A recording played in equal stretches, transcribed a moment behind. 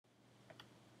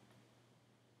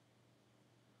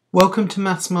Welcome to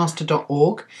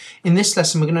mathsmaster.org. In this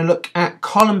lesson we're going to look at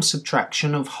column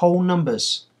subtraction of whole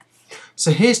numbers.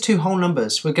 So here's two whole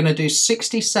numbers. We're going to do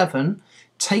 67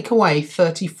 take away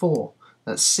 34.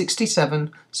 That's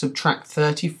 67 subtract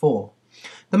 34.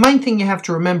 The main thing you have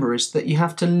to remember is that you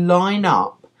have to line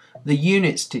up the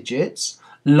units digits,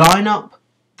 line up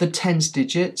the tens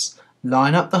digits,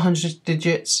 line up the hundreds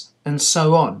digits, and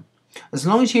so on. As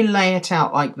long as you lay it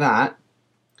out like that,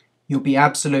 you'll be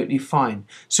absolutely fine.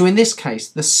 So in this case,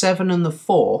 the 7 and the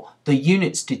 4, the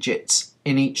units digits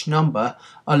in each number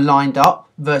are lined up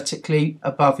vertically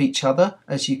above each other,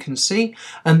 as you can see,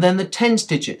 and then the tens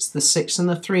digits, the 6 and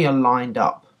the 3, are lined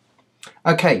up.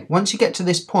 Okay, once you get to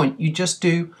this point, you just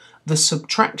do the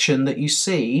subtraction that you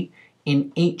see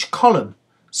in each column.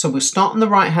 So we'll start on the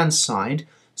right hand side.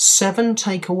 7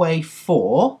 take away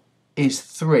 4 is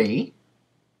 3.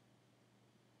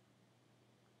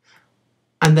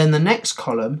 And then the next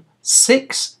column,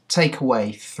 6 take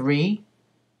away 3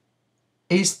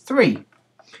 is 3.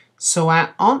 So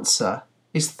our answer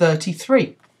is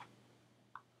 33.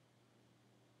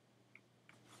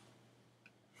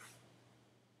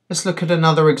 Let's look at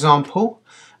another example.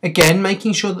 Again,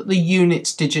 making sure that the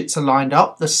units digits are lined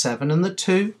up, the 7 and the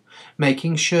 2.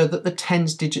 Making sure that the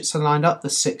tens digits are lined up, the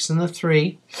 6 and the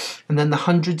 3. And then the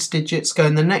hundreds digits go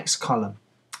in the next column.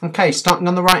 Okay, starting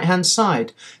on the right hand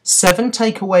side, 7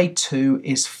 take away 2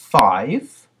 is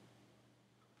 5,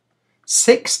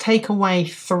 6 take away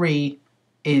 3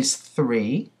 is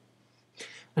 3,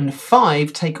 and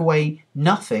 5 take away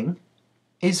nothing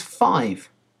is 5.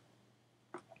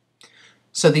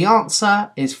 So the answer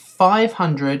is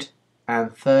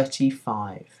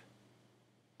 535.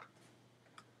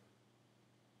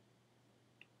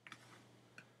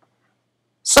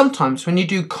 Sometimes when you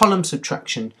do column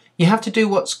subtraction, you have to do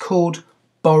what's called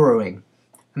borrowing.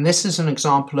 And this is an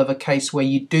example of a case where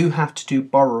you do have to do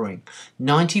borrowing.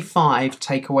 95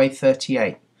 take away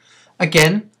 38.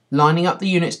 Again, lining up the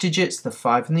units digits, the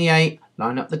 5 and the 8,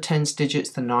 line up the tens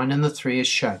digits, the 9 and the 3 is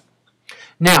shown.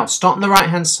 Now, start on the right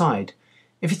hand side.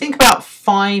 If you think about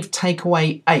 5 take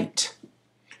away 8,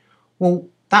 well,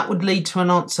 that would lead to an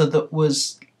answer that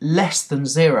was less than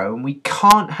 0, and we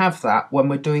can't have that when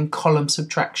we're doing column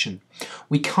subtraction.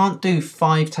 We can't do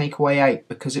 5 take away 8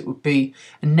 because it would be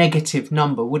a negative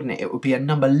number, wouldn't it? It would be a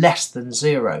number less than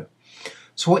 0.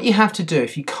 So what you have to do,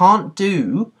 if you can't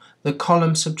do the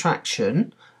column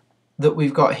subtraction that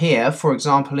we've got here, for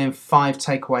example in 5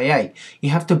 take away 8, you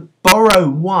have to borrow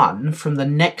 1 from the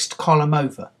next column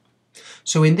over.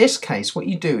 So in this case, what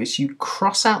you do is you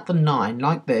cross out the 9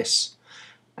 like this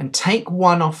and take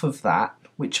 1 off of that,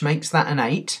 which makes that an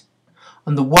 8,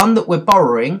 and the 1 that we're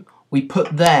borrowing we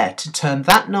put there to turn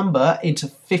that number into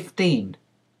 15.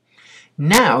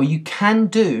 Now you can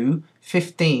do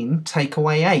 15 take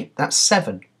away 8, that's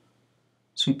 7.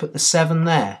 So we put the 7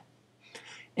 there.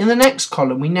 In the next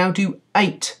column we now do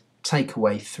 8 take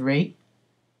away 3,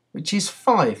 which is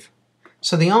 5.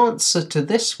 So the answer to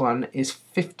this one is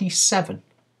 57.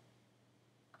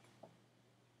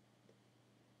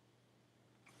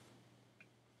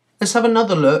 Let's have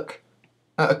another look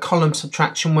at a column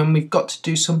subtraction when we've got to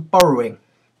do some borrowing.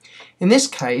 In this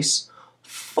case,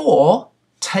 4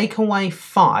 take away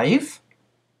 5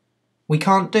 we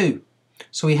can't do.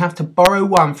 So we have to borrow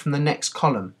 1 from the next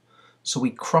column. So we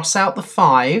cross out the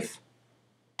 5,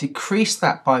 decrease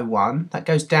that by 1, that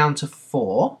goes down to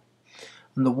 4.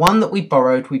 And the 1 that we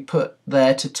borrowed we put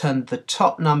there to turn the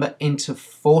top number into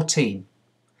 14.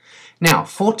 Now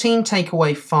 14 take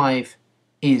away 5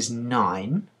 is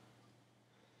 9.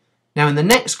 Now in the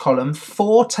next column,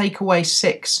 4 take away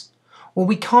 6. Well,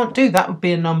 we can't do that, would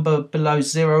be a number below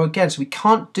 0 again, so we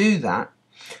can't do that.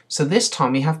 So this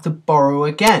time we have to borrow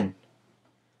again.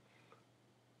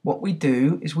 What we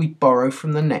do is we borrow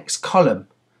from the next column.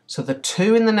 So the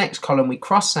 2 in the next column we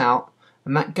cross out,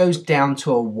 and that goes down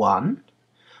to a 1.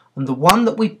 And the 1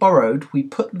 that we borrowed we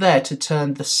put there to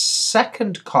turn the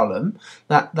second column,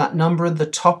 that number at the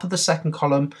top of the second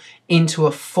column, into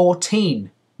a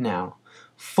 14 now.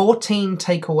 14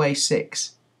 take away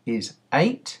 6 is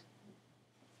 8.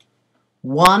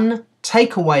 1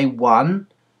 take away 1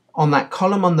 on that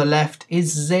column on the left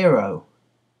is 0.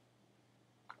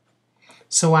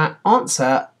 So our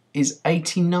answer is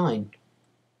 89.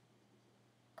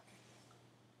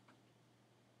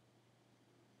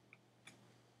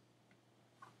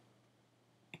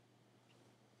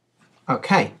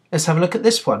 Okay, let's have a look at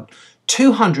this one.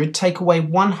 200 take away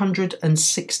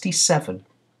 167.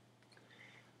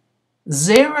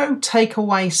 0 take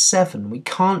away 7 we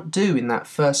can't do in that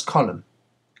first column.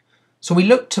 So we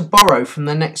look to borrow from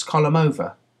the next column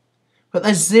over. But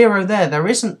there's 0 there. There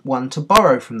isn't 1 to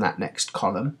borrow from that next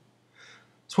column.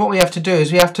 So what we have to do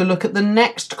is we have to look at the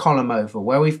next column over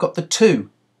where we've got the 2.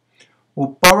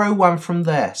 We'll borrow 1 from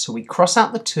there. So we cross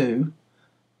out the 2.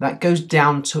 That goes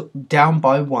down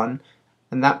by 1,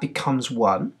 and that becomes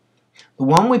 1. The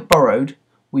 1 we borrowed,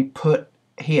 we put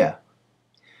here.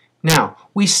 Now,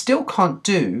 we still can't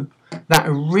do that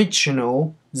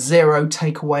original 0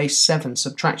 take away 7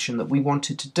 subtraction that we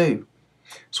wanted to do.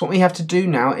 So what we have to do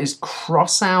now is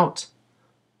cross out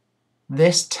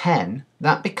this 10.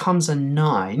 That becomes a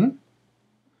 9.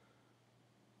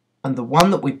 And the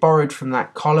 1 that we borrowed from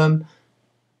that column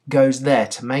goes there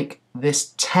to make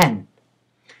this 10.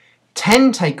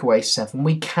 10 take away 7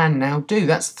 we can now do.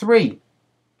 That's 3.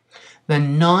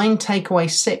 Then 9 take away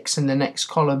 6 in the next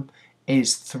column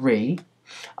is 3.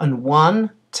 And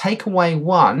 1 take away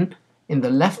 1 in the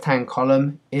left-hand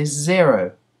column is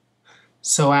 0.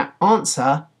 So our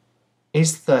answer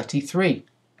is 33.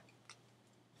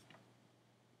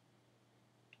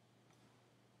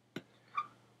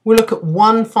 We'll look at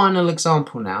one final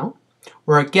example now,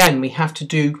 where again we have to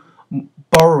do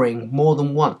borrowing more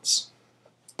than once.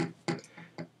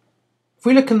 If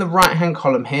we look in the right-hand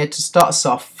column here, to start us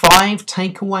off, 5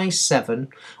 take away 7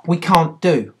 we can't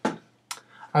do.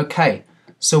 Okay,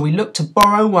 so we look to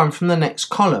borrow 1 from the next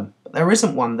column, but there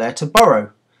isn't 1 there to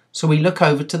borrow. So we look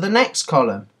over to the next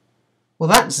column. Well,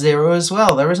 that's 0 as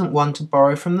well. There isn't 1 to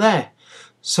borrow from there.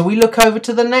 So we look over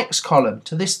to the next column,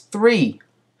 to this 3.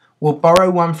 We'll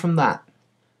borrow 1 from that.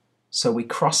 So we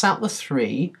cross out the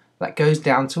 3. That goes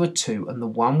down to a 2, and the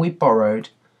 1 we borrowed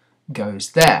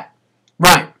goes there.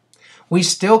 Right. We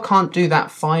still can't do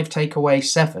that 5 take away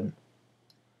 7.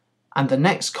 And the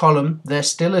next column, there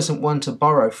still isn't 1 to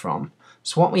borrow from.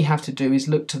 So what we have to do is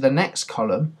look to the next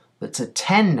column, that's a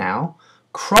 10 now,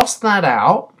 cross that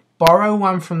out, borrow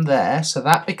 1 from there, so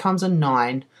that becomes a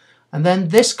 9, and then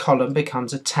this column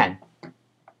becomes a 10.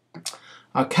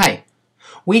 Okay,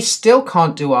 we still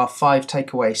can't do our 5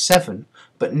 take away 7,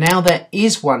 but now there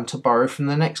is 1 to borrow from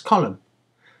the next column.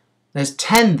 There's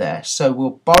 10 there, so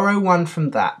we'll borrow 1 from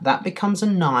that. That becomes a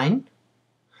 9,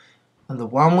 and the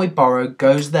 1 we borrow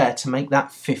goes there to make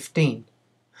that 15.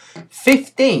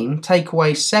 15 take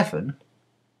away 7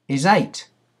 is 8.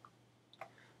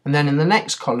 And then in the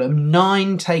next column,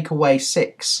 9 take away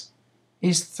 6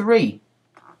 is 3.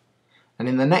 And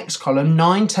in the next column,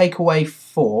 9 take away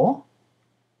 4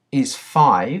 is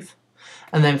 5.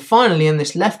 And then finally in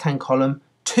this left-hand column,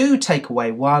 2 take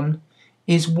away 1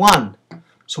 is 1.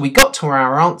 So we got to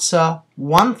our answer,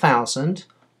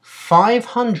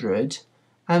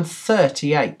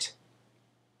 1,538.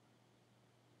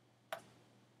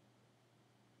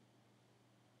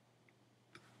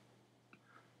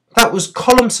 That was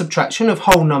column subtraction of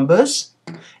whole numbers.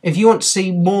 If you want to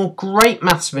see more great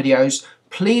maths videos,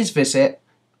 please visit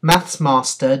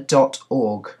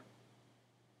mathsmaster.org.